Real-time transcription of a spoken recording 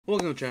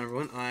Welcome to the channel,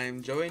 everyone.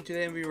 I'm Joey, and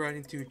today I'm going to be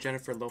reacting to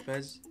Jennifer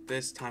Lopez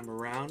this time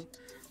around.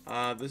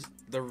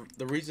 The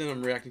reason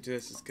I'm reacting to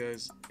this is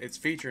because it's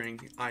featuring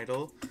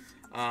I-DLE.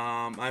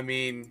 I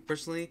mean,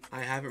 personally, I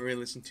haven't really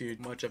listened to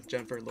much of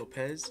Jennifer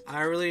Lopez.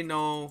 I really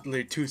know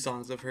like 2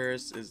 songs of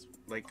hers is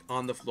like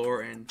On the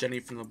Floor and Jenny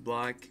from the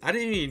Block. I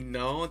didn't even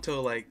know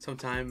until like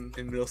sometime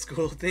in middle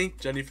school, I think,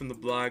 Jenny from the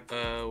Block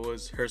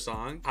was her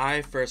song.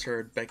 I first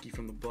heard Becky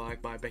from the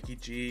Block by Becky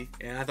G,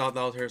 and I thought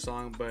that was her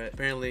song, but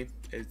apparently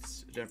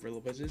it's Jennifer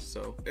Lopez's,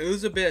 so it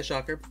was a bit of a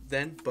shocker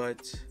then,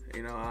 but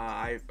you know,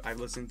 I've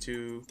listened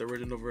to the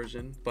original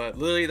version, but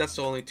literally that's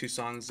the only 2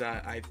 songs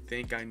that I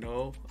think I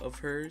know of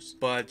hers.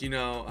 But you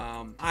know,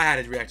 I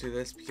had to react to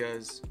this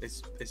because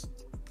it's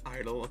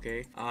I-DLE,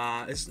 okay.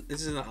 This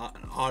is an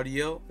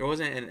audio. There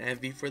wasn't an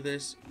MV for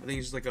this. I think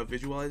it's just like a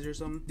visualizer or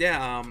something.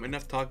 Yeah,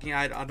 enough talking.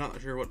 I'm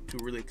not sure what to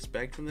really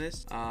expect from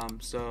this.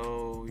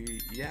 So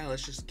yeah,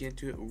 let's just get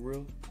into it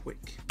real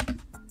quick.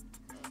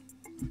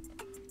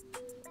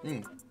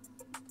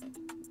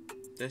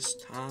 This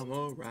time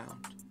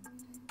around.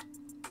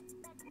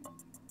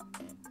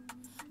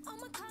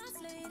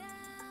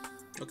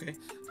 Okay.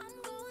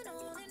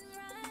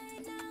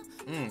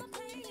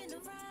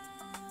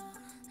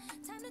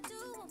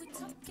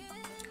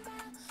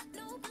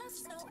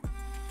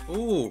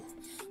 Ooh.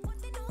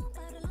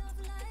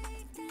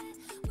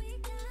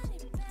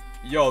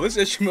 Yo, this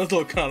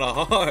instrumental kind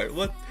of hard.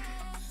 What?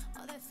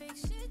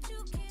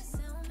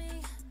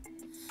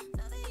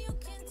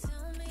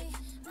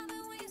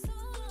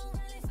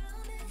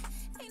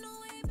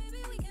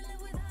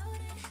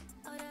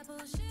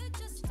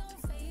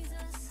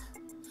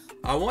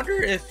 I wonder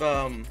if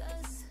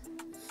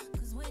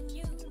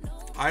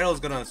I-DLE is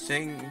gonna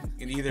sing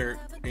in either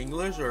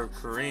English or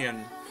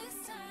Korean.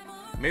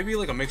 Maybe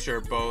like a mixture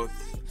of both,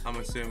 I'm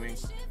assuming.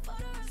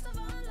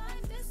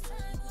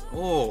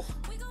 Oh.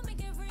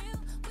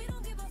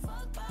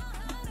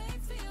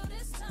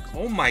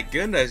 Oh my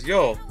goodness,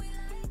 yo.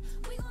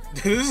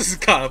 This is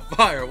kind of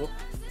fire.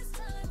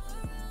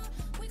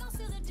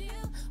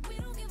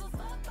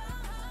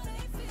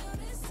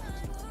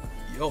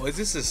 Yo, is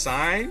this a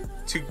sign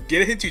to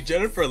get into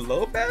Jennifer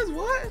Lopez?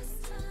 What?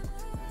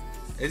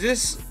 Is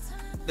this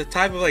the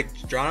type of like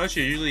genre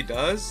she usually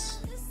does?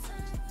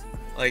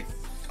 Like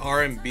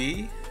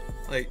R&B?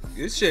 Like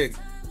this shit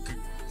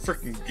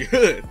freaking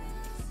good.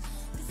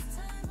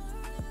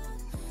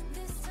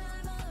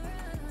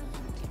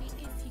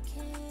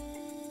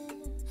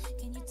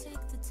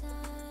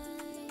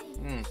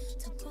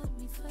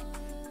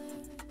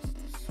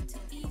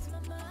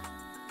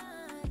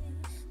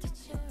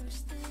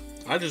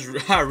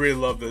 I really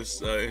love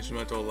this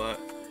instrumental a lot.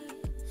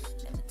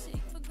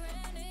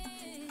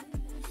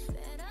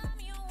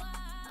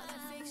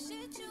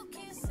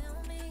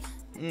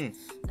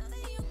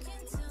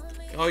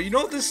 Oh, you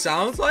know what this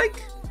sounds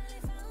like?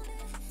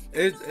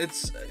 It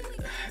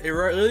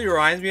really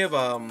reminds me of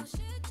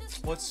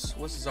what's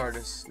this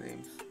artist's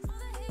name?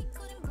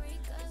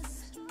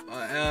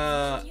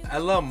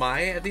 Ella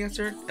Mai, I think that's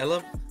her.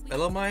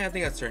 Ella Mai, I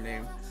think that's her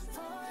name.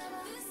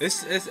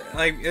 This is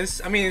like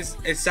I mean,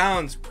 it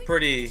sounds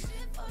pretty,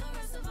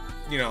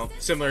 you know,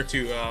 similar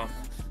to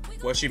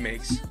what she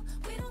makes.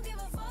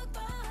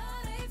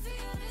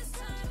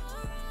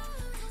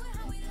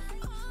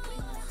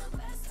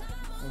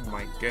 Oh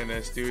my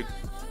goodness, dude.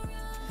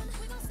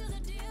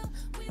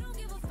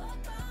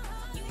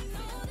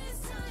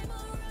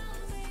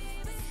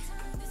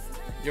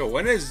 Yo,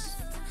 when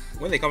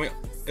they coming?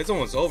 It's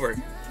almost over.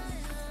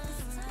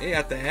 Hey,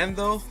 at the end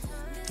though.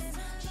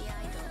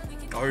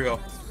 Oh, here we go.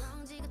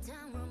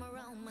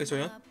 Okay, so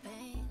yeah.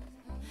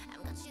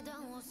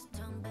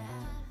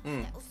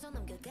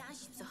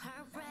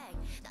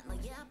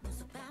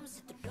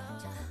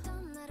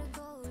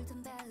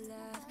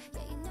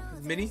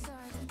 Mini.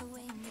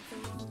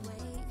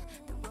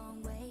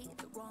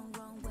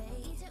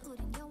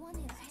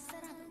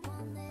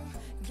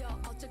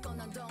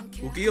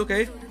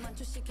 Okay.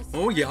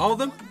 Oh yeah, all of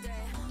them.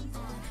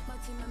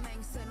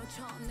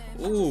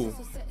 Ooh,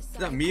 is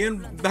that me in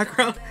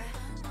background?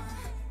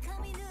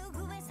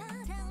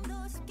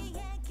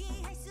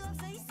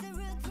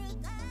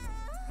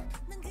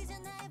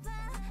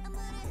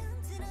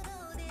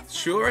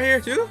 Sure, right here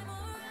too.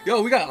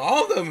 Yo, we got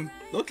all of them.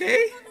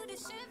 Okay.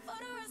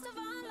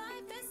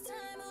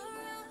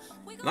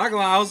 Not gonna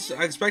lie, I was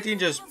expecting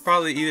just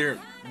probably either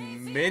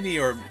Minnie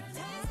or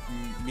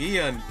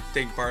Mia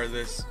taking part of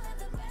this.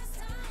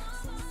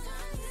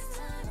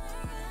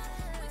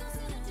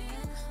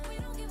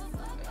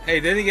 Hey,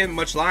 they didn't get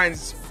much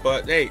lines,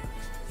 but hey,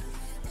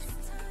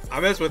 I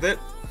messed with it.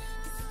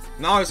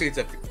 Now obviously it's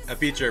a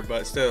feature,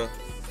 but still.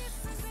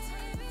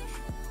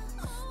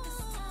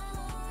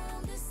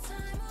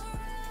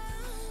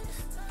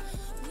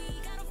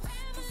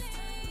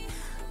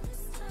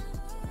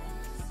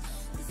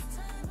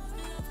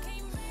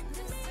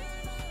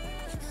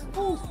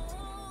 Ooh.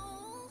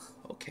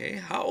 Okay,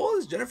 how old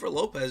is Jennifer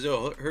Lopez?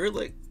 Yo, her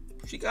like,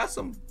 she got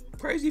some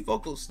crazy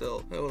vocals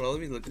still. Hold on, let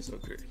me look this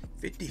up here.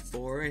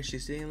 54 and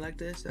she's singing like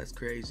this? That's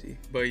crazy.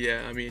 But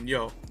yeah, I mean,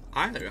 yo,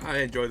 I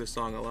enjoy the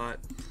song a lot.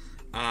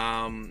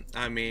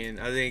 I mean,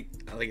 I think,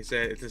 like I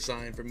said, it's a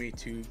sign for me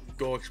to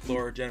go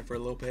explore Jennifer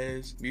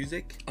Lopez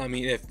music. I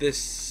mean, if this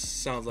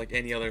sounds like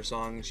any other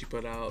song she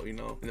put out, you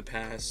know, in the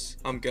past,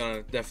 I'm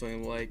gonna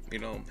definitely like, you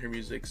know, her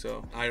music.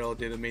 So I-DLE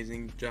did an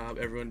amazing job.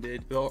 Everyone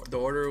did. The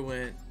order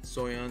went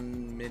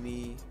Soyeon,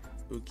 Minnie,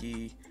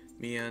 Uki,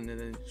 Mian, and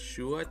then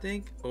Shu, I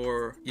think.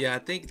 Or yeah, I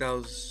think that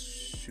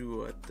was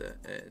Shu at the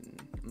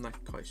end. I'm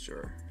not quite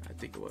sure. I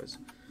think it was.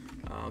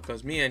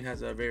 Because Mian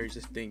has a very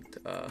distinct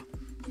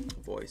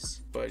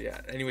voice. But yeah,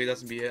 anyway,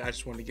 that's gonna be it. I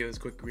just wanted to give this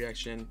quick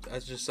reaction. I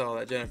just saw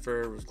that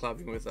Jennifer was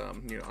clapping with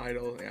you know,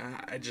 I-DLE.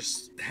 I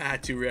just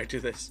had to react to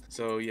this.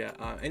 So yeah,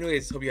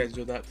 anyways, hope you guys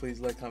enjoyed that. Please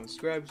like, comment,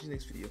 subscribe. See you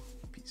next video.